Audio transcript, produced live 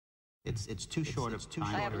It's too short of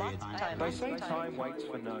time. They say time waits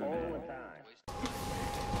for no man.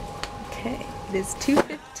 Okay, it is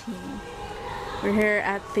 2:15. We're here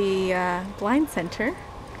at the Blind Center,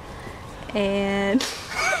 and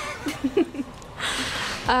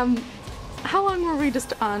how long were we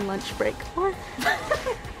just on lunch break for?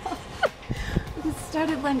 We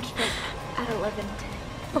started lunch break at 11:10.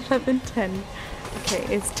 11:10. Okay,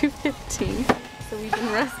 it's 2:15, so we've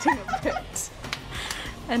been resting a bit.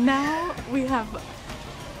 And now we have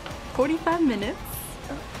 45 minutes.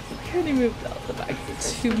 We already moved all the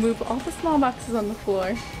boxes. To move all the small boxes on the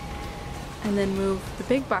floor and then move the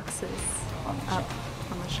big boxes up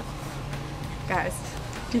on the shelf. Guys,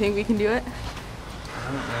 do you think we can do it? I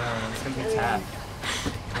don't know, it's gonna be tough.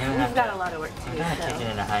 We've got a lot of work to do. I'm gonna So take it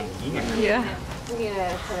into high gear. Yeah. we need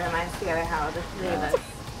to put our minds together how the three of us are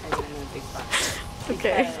going to move big boxes.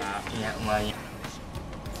 Okay. Yeah, well, yeah.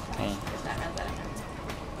 Okay.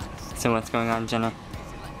 So what's going on, Jenna?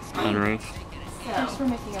 And Ruth? First, we're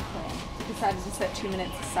making a plan. We decided to set 2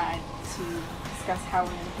 minutes aside to discuss how we're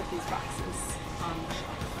going to put these boxes on the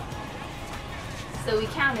shelf. So we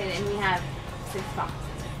counted and we have 6 boxes.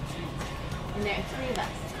 And there are 3 of us.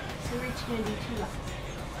 So we're each going to do 2 boxes.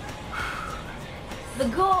 The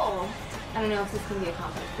goal, I don't know if this can be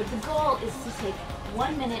accomplished, but the goal is to take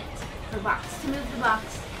 1 minute per box to move the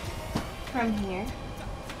box from here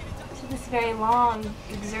to this very long,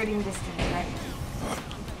 exerting distance right now.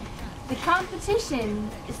 The competition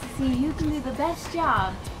is to see who can do the best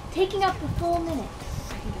job taking up the full minute.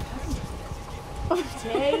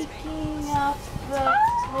 Taking up the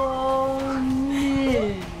full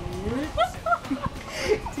minute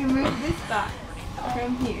to move this box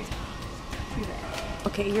from here to there.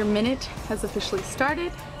 Okay, your minute has officially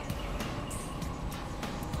started.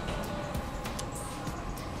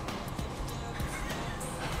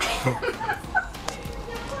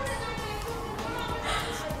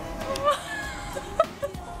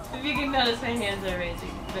 If you can notice, my hands are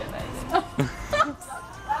raising bit by bit.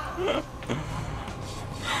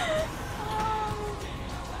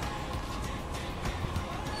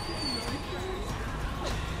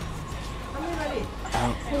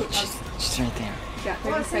 Oh, she's right there. You got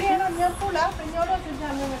 30 seconds.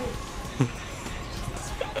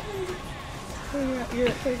 You're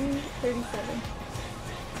at 30, 37.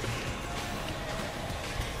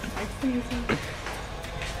 Nice and easy.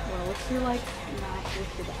 Well, what's your like not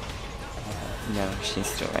with your back? No, she's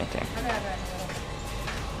still right there. You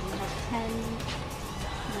have 10,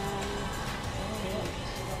 9, 8,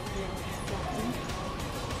 7,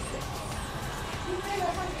 6,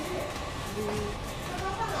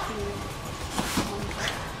 5, 4, 3,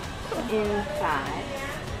 2, 1. In 5,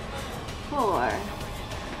 4,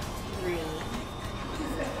 3,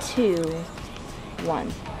 2,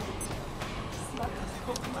 1.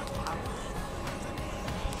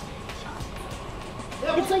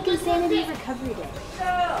 It's like Insanity Recovery Day.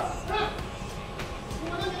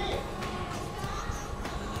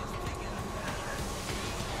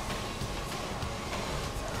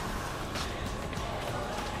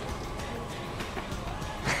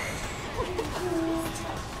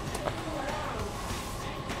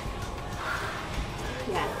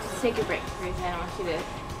 Yeah, just take a break, Ruth. I don't want you to.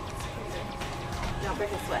 Don't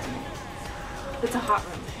break a sweat in there. It's a hot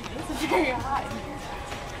room. It's very hot in here.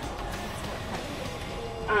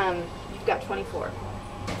 You've got 24.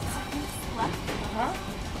 Left? Uh-huh.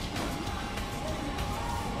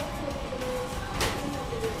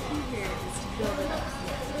 here is to build it up to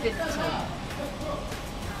 15.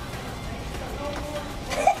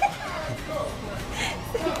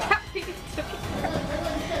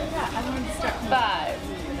 Yeah, I'm going to start 5,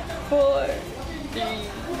 4, 3,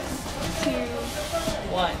 2,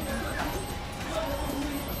 1.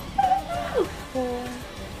 4,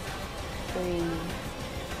 3,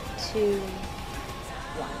 2,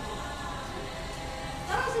 1.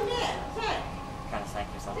 Gotta psych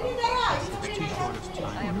yourself up. It's too short of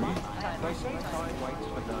time. They say time waits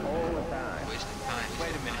for no man.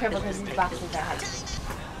 Careful because these boxes are heavy.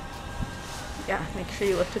 Yeah, make sure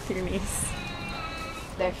you lift with your knees.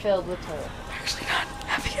 They're filled with toilet. They're actually not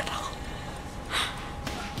heavy at all.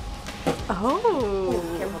 Oh.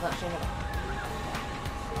 Careful, don't shake it up.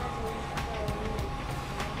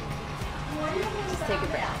 Just take a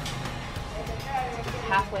breath.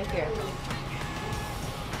 Halfway through.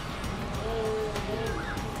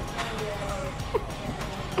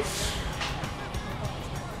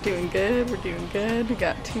 Doing good, we're doing good. We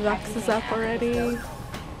got 2 boxes up already.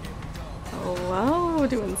 Hello,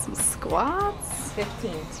 doing some squats.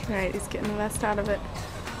 15. That's right, he's getting the best out of it.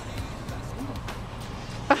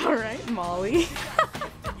 All right, Molly.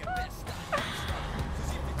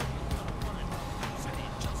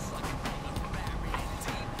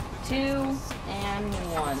 2 and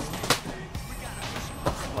 1.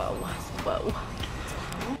 Whoa, whoa.